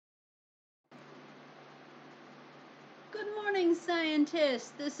morning,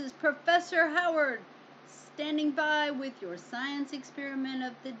 scientists. This is Professor Howard standing by with your science experiment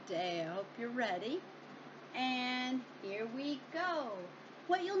of the day. I hope you're ready. And here we go.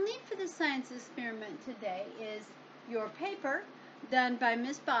 What you'll need for the science experiment today is your paper done by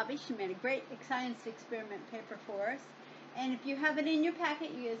Miss Bobby. She made a great science experiment paper for us. And if you have it in your packet,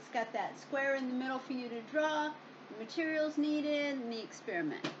 it's got that square in the middle for you to draw, the materials needed, and the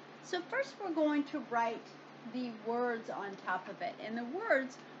experiment. So first we're going to write the words on top of it. And the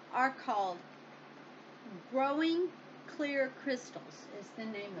words are called growing clear crystals is the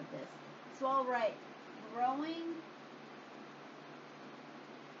name of this. So I'll write growing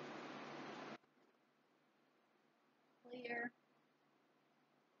clear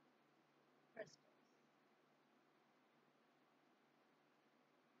crystals.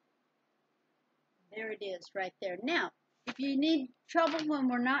 There it is right there. Now, if you need trouble when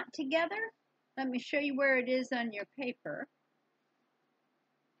we're not together, let me show you where it is on your paper.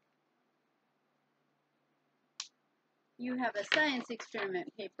 You have a science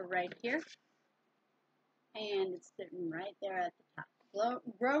experiment paper right here, and it's sitting right there at the top.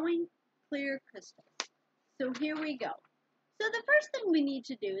 Growing clear crystals. So here we go. So the first thing we need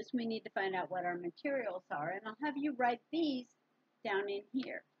to do is we need to find out what our materials are, and I'll have you write these down in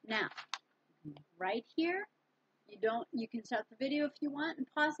here. Now, right here, you can stop the video if you want and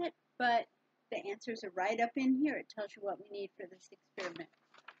pause it, but the answers are right up in here. It tells you what we need for this experiment.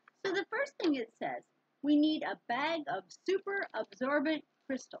 So the first thing it says, we need a bag of super absorbent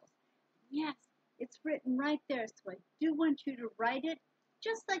crystals. Yes, it's written right there, so I do want you to write it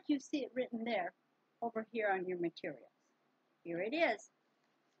just like you see it written there over here on your materials. Here it is,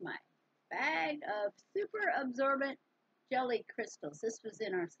 my bag of super absorbent jelly crystals. This was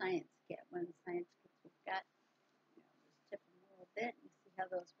in our science kit, one of the science kits we've got. Just tip them a little bit and see how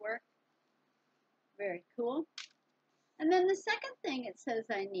those work. Very cool. And then the second thing it says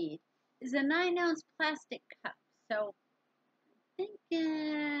I need is a 9-ounce plastic cup. So I'm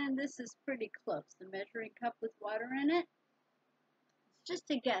thinking this is pretty close. The measuring cup with water in it. It's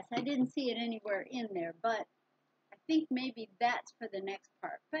just a guess. I didn't see it anywhere in there, but I think maybe that's for the next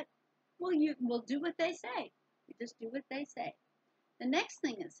part. But we'll do what they say. You just do what they say. The next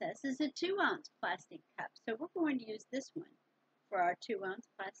thing it says is a 2-ounce plastic cup. So we're going to use this one for our 2-ounce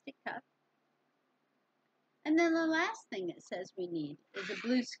plastic cup. And then the last thing it says we need is a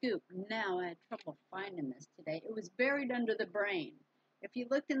blue scoop. Now, I had trouble finding this today. It was buried under the brain. If you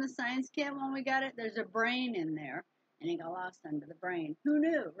looked in the science kit when we got it, there's a brain in there, and it got lost under the brain. Who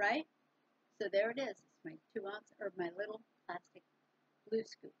knew, right? So there it is. It's my 2-ounce, or my little plastic blue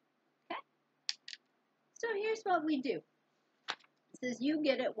scoop. Okay? So here's what we do. It says you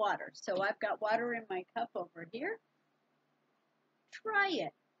get it water. So I've got water in my cup over here. Try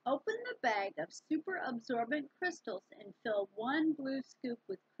it. Open the bag of super absorbent crystals and fill 1 blue scoop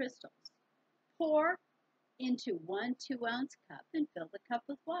with crystals. Pour into 1 2-ounce cup and fill the cup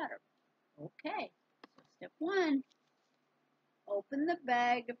with water. Okay, so step 1, open the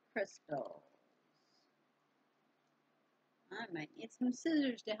bag of crystals. I might need some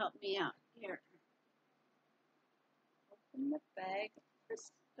scissors to help me out. Here. Open the bag of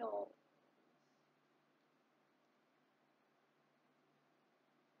crystals.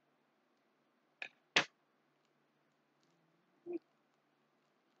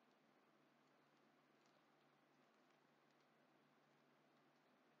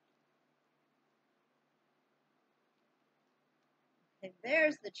 Okay,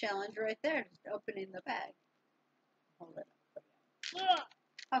 there's the challenge right there, just opening the bag. Hold it up.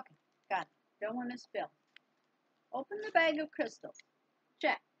 Okay, got it. Don't want to spill. Open the bag of crystals.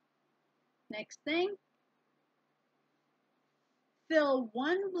 Check. Next thing, fill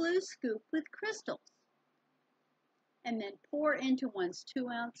 1 blue scoop with crystals. And then pour into 1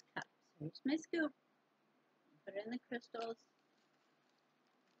 2-ounce cup. So here's my scoop. Put in the crystals.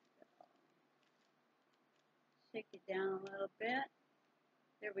 Shake it down a little bit.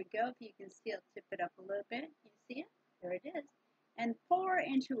 There we go. If you can see, I'll tip it up a little bit. You see it? There it is. And pour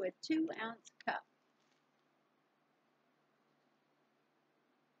into a 2-ounce cup.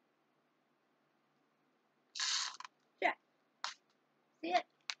 Check. See it?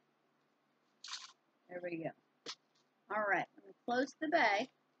 There we go. All right. Let me close the bag.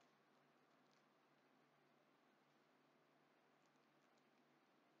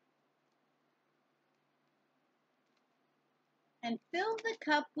 And fill the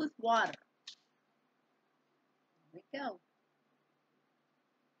cup with water. There we go.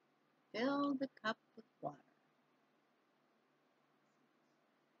 Fill the cup with water.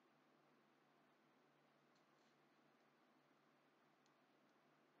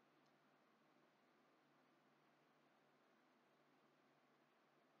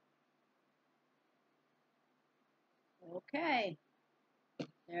 Okay,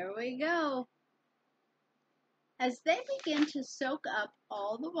 there we go. As they begin to soak up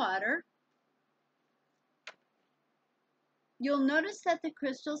all the water, you'll notice that the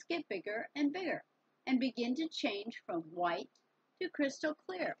crystals get bigger and bigger and begin to change from white to crystal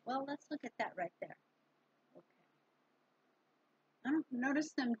clear. Well, let's look at that right there. Okay. I don't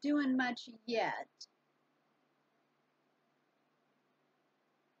notice them doing much yet.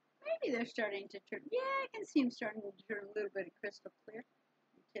 Maybe they're starting to turn. Yeah, I can see them starting to turn a little bit of crystal clear.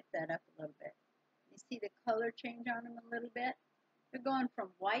 Tip that up a little bit. You see the color change on them a little bit? They're going from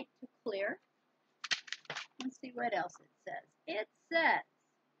white to clear. Let's see what else it says. It says,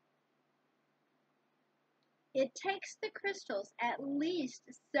 it takes the crystals at least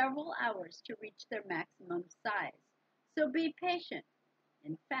several hours to reach their maximum size. So be patient.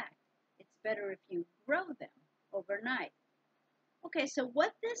 In fact, it's better if you grow them overnight. Okay, so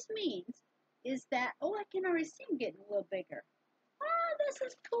what this means is that, oh, I can already see them getting a little bigger. Oh, this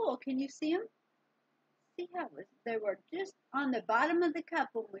is cool. Can you see them? See how they were just on the bottom of the cup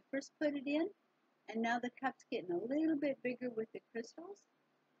when we first put it in, and now the cup's getting a little bit bigger with the crystals.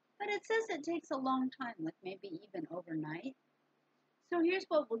 But it says it takes a long time, like maybe even overnight. So here's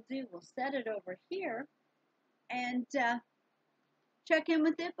what we'll do. We'll set it over here and check in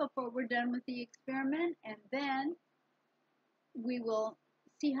with it before we're done with the experiment, and then we will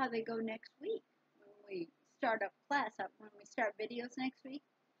see how they go next week when we start up class. When we start videos next week,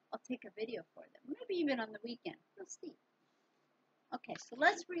 I'll take a video for them, maybe even on the weekend. We'll see. Okay, so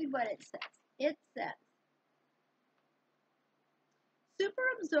let's read what it says. It says, super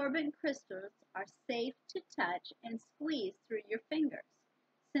absorbent crystals are safe to touch and squeeze through your fingers.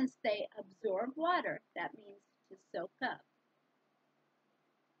 Since they absorb water, that means to soak up.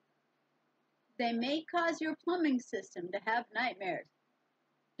 They may cause your plumbing system to have nightmares.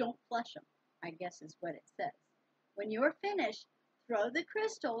 Don't flush them, I guess is what it says. When you're finished, throw the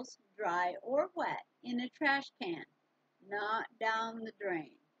crystals, dry or wet, in a trash can, not down the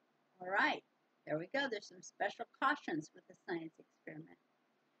drain. All right, there we go. There's some special cautions with the science experiment.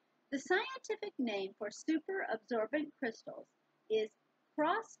 The scientific name for super absorbent crystals is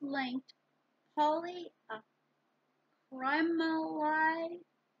cross-linked polyacrylamide.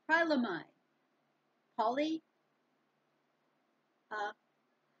 Polyacrylamide.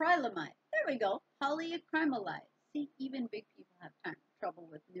 There we go. Polyacrylamide. See, even big people have trouble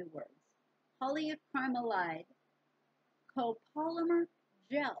with new words. Polyacrylamide copolymer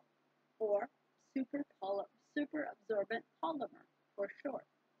gel, or super absorbent polymer for short.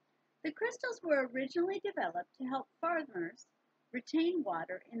 The crystals were originally developed to help farmers retain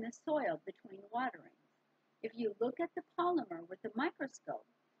water in the soil between waterings. If you look at the polymer with a microscope,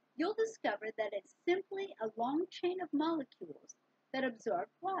 you'll discover that it's simply a long chain of molecules that absorb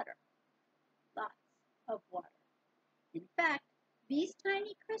water. Lots of water. In fact, these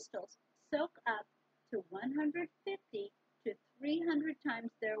tiny crystals soak up to 150 to 300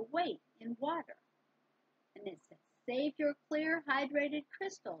 times their weight in water. And it says, save your clear, hydrated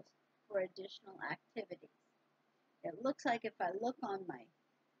crystals for additional activities. It looks like if I look on my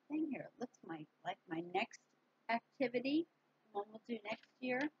thing here, it looks like my next activity, the one we'll do next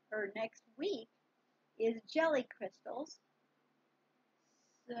year or next week, is jelly crystals.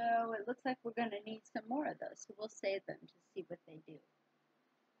 So it looks like we're going to need some more of those. So we'll save them to see what they do.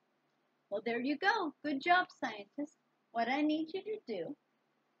 Well, there you go. Good job, scientists. What I need you to do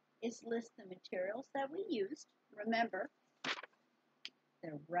is list the materials that we used. Remember,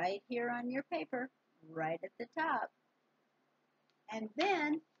 they're right here on your paper, right at the top. And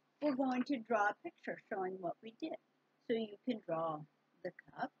then we're going to draw a picture showing what we did. So you can draw the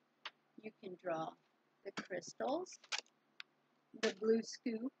cup, you can draw the crystals, the blue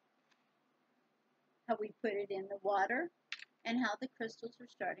scoop, how we put it in the water, and how the crystals are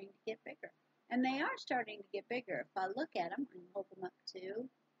starting to get bigger. And they are starting to get bigger. If I look at them, and hold them up too.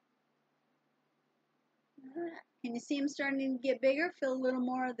 Can you see them starting to get bigger? Feel a little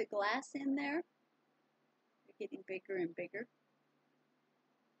more of the glass in there. They're getting bigger and bigger.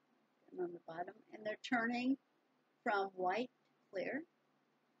 And on the bottom. And they're turning from white to clear.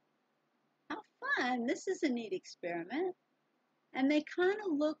 How fun. This is a neat experiment. And they kind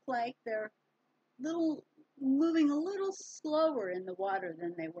of look like they're moving a little slower in the water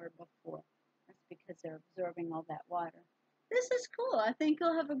than they were before. That's because they're absorbing all that water. This is cool. I think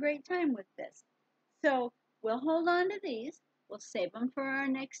you'll have a great time with this. So we'll hold on to these. We'll save them for our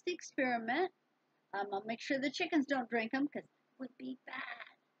next experiment. I'll make sure the chickens don't drink them because it would be bad.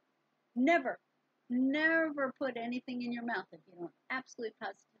 Never, never put anything in your mouth if you don't absolutely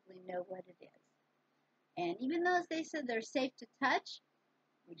positively know what it is. And even though they said they're safe to touch,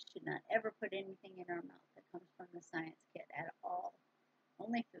 We should not ever put anything in our mouth that comes from the science kit at all.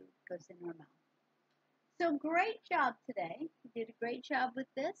 Only food goes in our mouth. So great job today. You did a great job with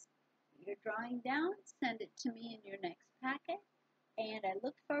this. You're drawing down. Send it to me in your next packet. And I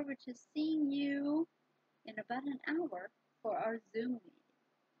look forward to seeing you in about an hour for our Zoom meeting.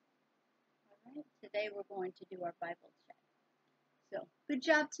 All right. Today we're going to do our Bible check. So good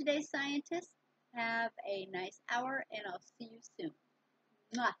job today, scientists. Have a nice hour, and I'll see you soon.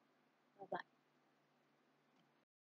 Mwah. Bye-bye.